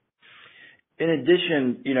scale. In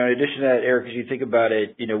addition to that, Eric, as you think about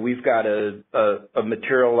it, we've got a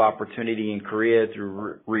material opportunity in Korea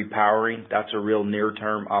through repowering. That's a real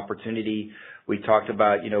near-term opportunity. We talked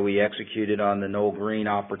about, we executed on the Knoll Green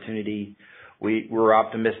opportunity. We're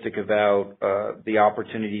optimistic about the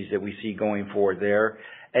opportunities that we see going forward there.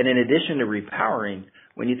 And in addition to repowering,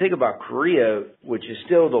 when you think about Korea, which is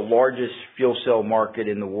still the largest fuel cell market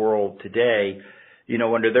in the world today,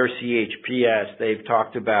 under their CHPS, they've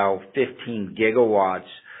talked about 15 gigawatts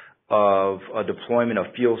of a deployment of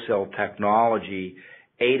fuel cell technology,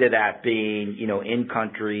 8 of that being, in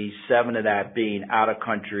country, 7 of that being out of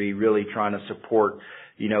country, really trying to support,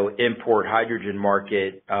 import hydrogen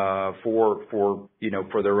market, for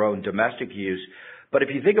their own domestic use. But if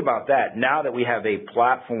you think about that, now that we have a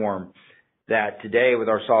platform that today with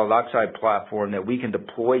our solid oxide platform that we can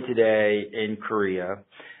deploy today in Korea,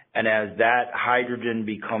 and as that hydrogen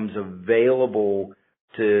becomes available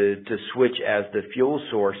to switch as the fuel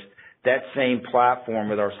source, that same platform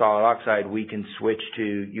with our solid oxide, we can switch to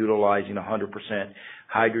utilizing 100%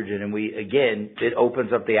 hydrogen. And it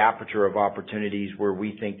opens up the aperture of opportunities where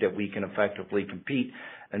we think that we can effectively compete.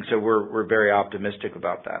 And so we're very optimistic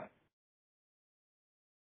about that.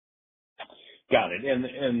 Got it.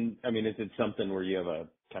 And is it something where you have a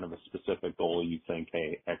kind of a specific goal? You think,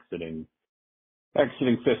 hey, exiting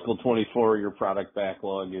fiscal 24, your product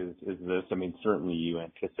backlog is this? Certainly you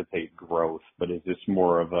anticipate growth, but is this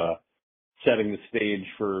more of a setting the stage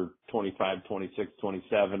for 25, 26,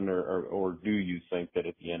 27, or do you think that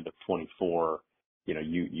at the end of 24,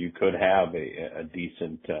 you could have a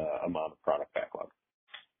decent amount of product backlog.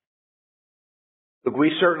 Look,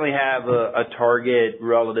 we certainly have a target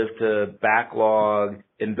relative to backlog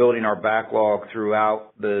and building our backlog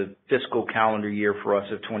throughout the fiscal calendar year for us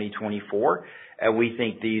of 2024. And we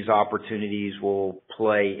think these opportunities will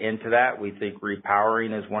play into that. We think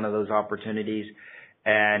repowering is one of those opportunities.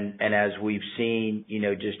 And as we've seen,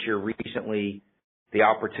 just here recently, the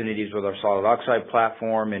opportunities with our solid oxide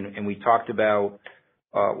platform, and we talked about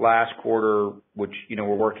last quarter, which,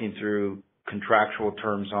 we're working through contractual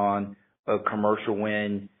terms on a commercial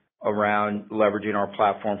win around leveraging our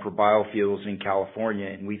platform for biofuels in California.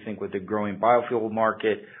 And we think with the growing biofuel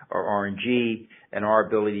market, our RNG, and our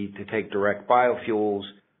ability to take direct biofuels,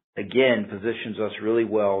 again, positions us really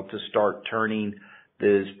well to start turning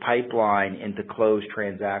this pipeline into closed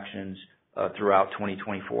transactions throughout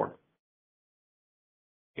 2024.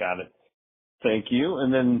 Got it. Thank you.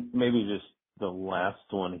 And then maybe just the last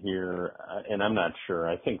one here, and I'm not sure.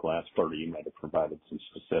 I think last quarter you might have provided some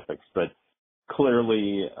specifics, but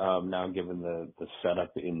clearly now given the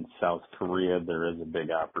setup in South Korea, there is a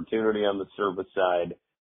big opportunity on the service side.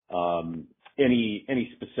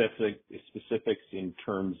 Any specifics in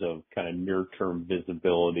terms of kind of near-term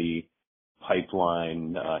visibility,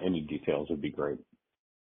 pipeline, any details would be great.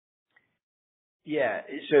 Yeah.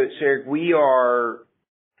 So Eric, we are,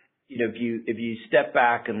 if you step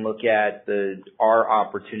back and look at our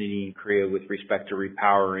opportunity in Korea with respect to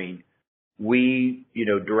repowering, we,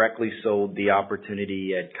 directly sold the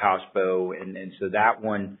opportunity at KOSPO, and so that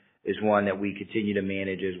one is one that we continue to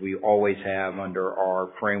manage as we always have under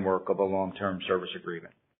our framework of a long-term service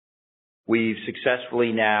agreement. We've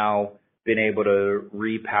successfully now been able to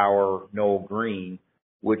repower Knoll Green,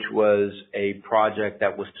 which was a project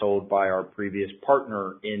that was sold by our previous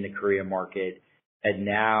partner in the Korea market. And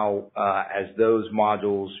now, as those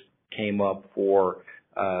modules came up for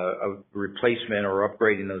a replacement or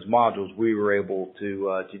upgrading those modules, we were able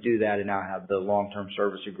to do that and now have the long-term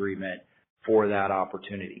service agreement for that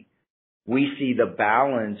opportunity. We see the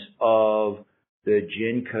balance of the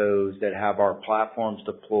GenCos that have our platforms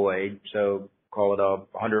deployed, so call it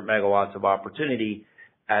 100 megawatts of opportunity,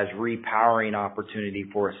 as repowering opportunity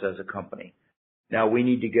for us as a company. Now we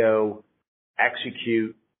need to go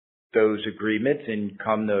execute those agreements and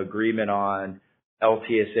come to agreement on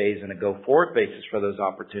LTSAs on a go-forward basis for those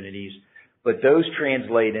opportunities. But those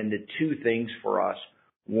translate into two things for us.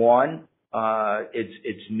 One,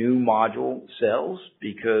 it's new module sales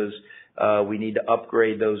because we need to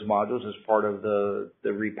upgrade those modules as part of the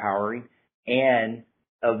repowering, and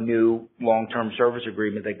a new long-term service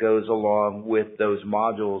agreement that goes along with those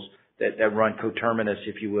modules that run coterminous,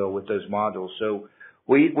 if you will, with those modules. So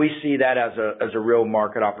we see that as a real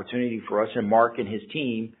market opportunity for us, and Mark and his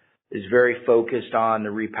team is very focused on the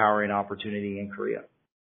repowering opportunity in Korea.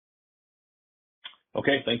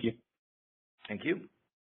 Okay, thank you. Thank you.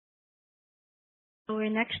 Our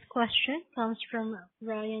next question comes from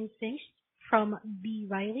Ryan Pfingst from B.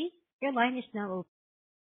 Riley. Your line is now open.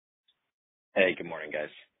 Hey, good morning, guys.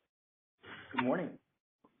 Good morning.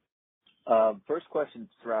 First question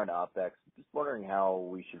is around OpEx. Just wondering how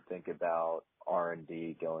we should think about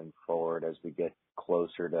R&D going forward as we get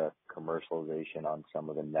closer to commercialization on some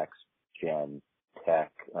of the next gen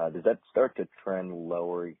tech. Does that start to trend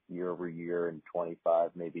lower year over year in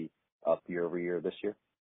 25, maybe up year over year this year?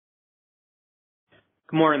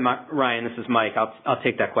 Good morning, Ryan. This is Mike. I'll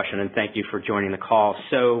take that question, and thank you for joining the call.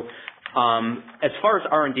 So, as far as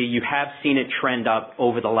R&D, you have seen it trend up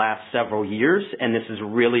over the last several years, and this is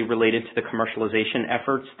really related to the commercialization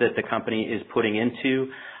efforts that the company is putting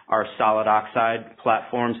into our solid oxide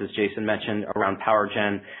platforms, as Jason mentioned, around power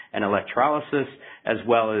gen and electrolysis, as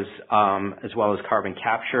well as carbon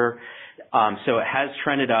capture. So it has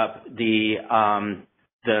trended up.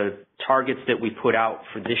 The targets that we put out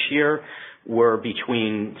for this year were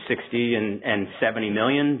between 60 and 70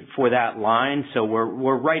 million for that line. So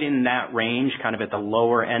we're right in that range, kind of at the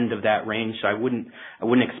lower end of that range. So I wouldn't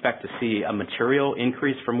expect to see a material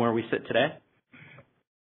increase from where we sit today.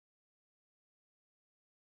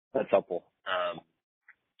 That's helpful.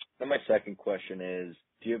 Then my second question is,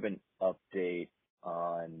 do you have an update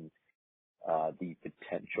on the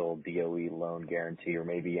potential DOE loan guarantee, or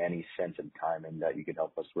maybe any sense of timing that you could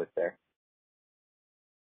help us with there?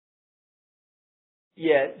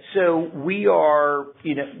 Yeah, so we are,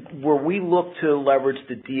 where we look to leverage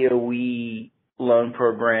the DOE loan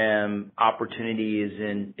program opportunity is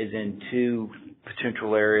in two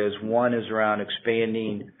potential areas. One is around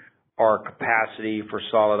expanding our capacity for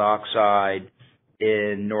solid oxide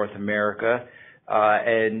in North America.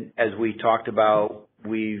 And as we talked about,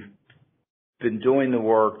 we've been doing the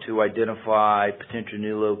work to identify potential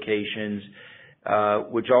new locations,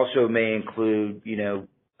 which also may include,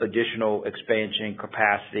 additional expansion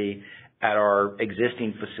capacity at our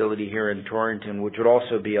existing facility here in Torrington, which would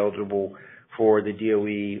also be eligible for the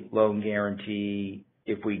DOE loan guarantee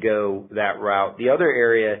if we go that route. The other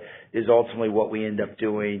area is ultimately what we end up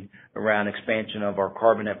doing around expansion of our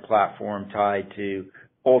carbonate platform tied to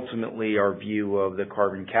ultimately our view of the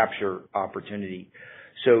carbon capture opportunity.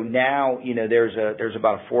 So now, there's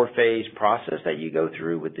about a 4-phase process that you go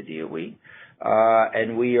through with the DOE.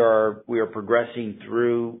 And we are progressing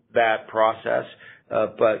through that process,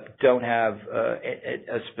 but don't have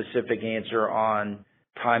a specific answer on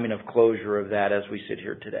timing of closure of that as we sit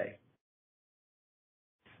here today.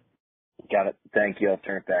 Got it. Thank you. I'll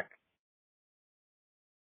turn it back.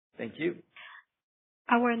 Thank you.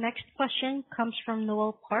 Our next question comes from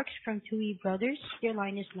Noel Parks from Tuohy Brothers. Your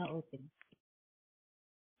line is now open.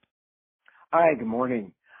 Hi, good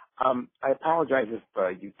morning. I apologize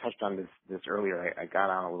if you touched on this earlier. I got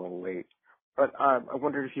on a little late. But I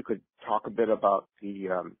wondered if you could talk a bit about the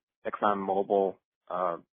ExxonMobil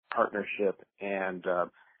partnership and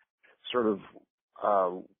sort of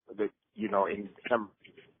in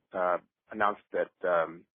December announced that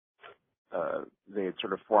they had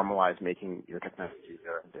sort of formalized making your technology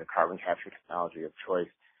the carbon capture technology of choice.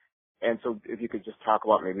 And so if you could just talk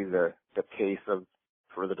about maybe the pace of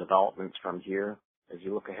further developments from here as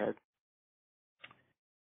you look ahead.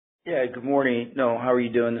 Yeah, good morning. No, how are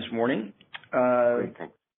you doing this morning? Great,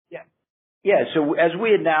 thanks. Yeah, so as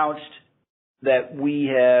we announced that we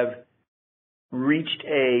have reached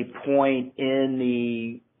a point in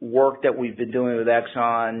the work that we've been doing with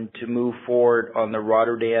Exxon to move forward on the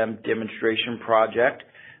Rotterdam demonstration project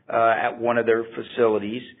at one of their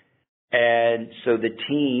facilities. And so the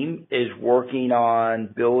team is working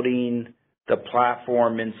on building the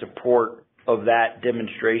platform in support of that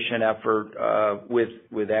demonstration effort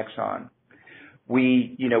with Exxon.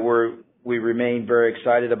 We remain very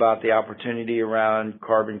excited about the opportunity around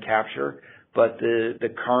carbon capture, but the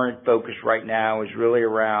current focus right now is really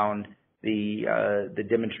around the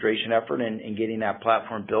demonstration effort and getting that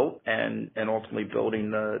platform built and ultimately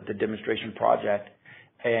building the demonstration project.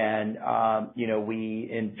 And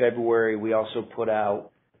in February we also put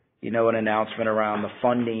out an announcement around the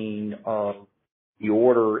funding of the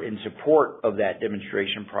order in support of that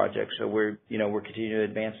demonstration project. So we're continuing to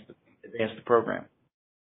advance the program.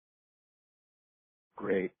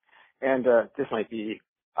 Great. And this might be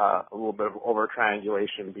a little bit of over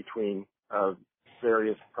triangulation between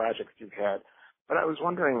various projects you've had, but I was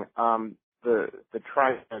wondering the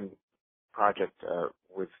Tri-gen project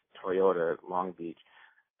with Toyota at Long Beach.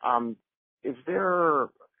 Is there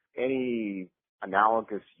any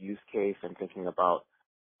analogous use case I'm thinking about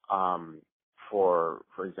for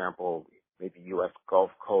example, maybe U.S.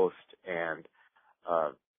 Gulf Coast and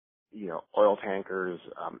oil tankers,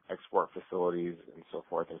 export facilities, and so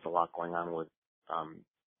forth? There's a lot going on with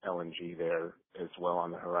LNG there as well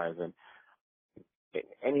on the horizon.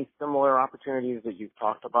 Any similar opportunities that you've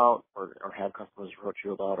talked about or have customers approach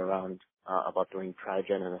you about around about doing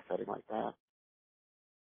Tri-gen in a setting like that?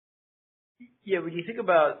 Yeah, when you think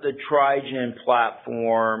about the Tri-gen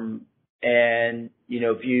platform, and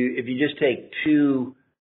if you just take two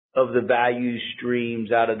of the value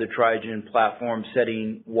streams out of the Tri-gen platform,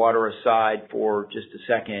 setting water aside for just a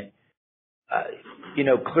second,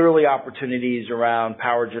 clearly opportunities around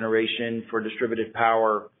power generation for distributed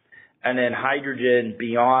power, and then hydrogen.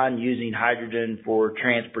 Beyond using hydrogen for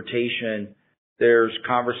transportation, there's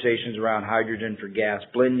conversations around hydrogen for gas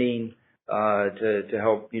blending to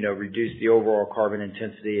help reduce the overall carbon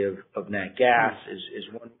intensity of nat gas is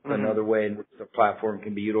another way in which the platform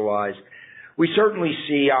can be utilized. We certainly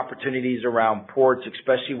see opportunities around ports,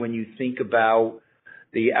 especially when you think about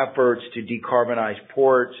the efforts to decarbonize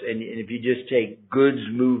ports. And if you just take goods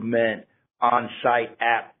movement on site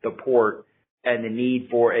at the port and the need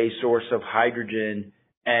for a source of hydrogen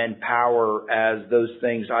and power as those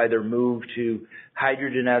things either move to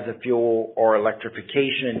hydrogen as a fuel or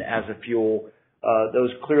electrification as a fuel,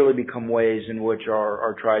 those clearly become ways in which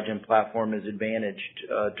our Tri-gen platform is advantaged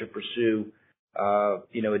to pursue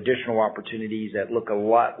additional opportunities that look a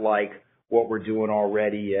lot like what we're doing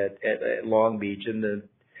already at Long Beach.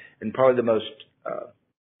 And probably the most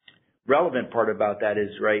relevant part about that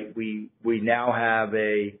is, right, we now have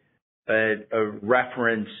a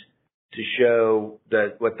reference to show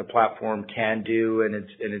that what the platform can do, and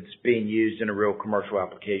it's being used in a real commercial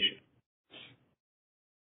application.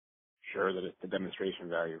 Sure, that it's the demonstration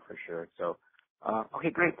value for sure. So, okay,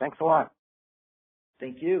 great. Thanks a lot.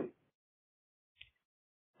 Thank you.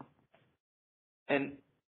 And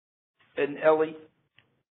And Ellie,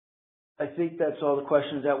 I think that's all the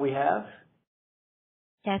questions that we have.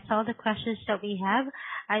 That's all the questions that we have.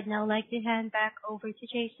 I'd now like to hand back over to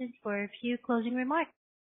Jason for a few closing remarks.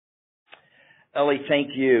 Ellie, thank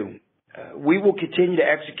you. We will continue to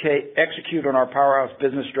execute on our Powerhouse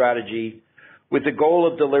business strategy with the goal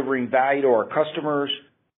of delivering value to our customers,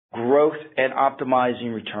 growth, and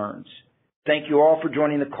optimizing returns. Thank you all for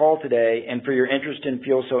joining the call today and for your interest in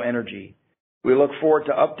FuelCell Energy. We look forward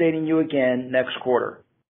to updating you again next quarter.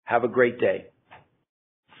 Have a great day.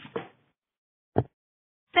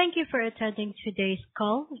 Thank you for attending today's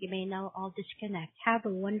call. You may now all disconnect. Have a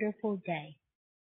wonderful day.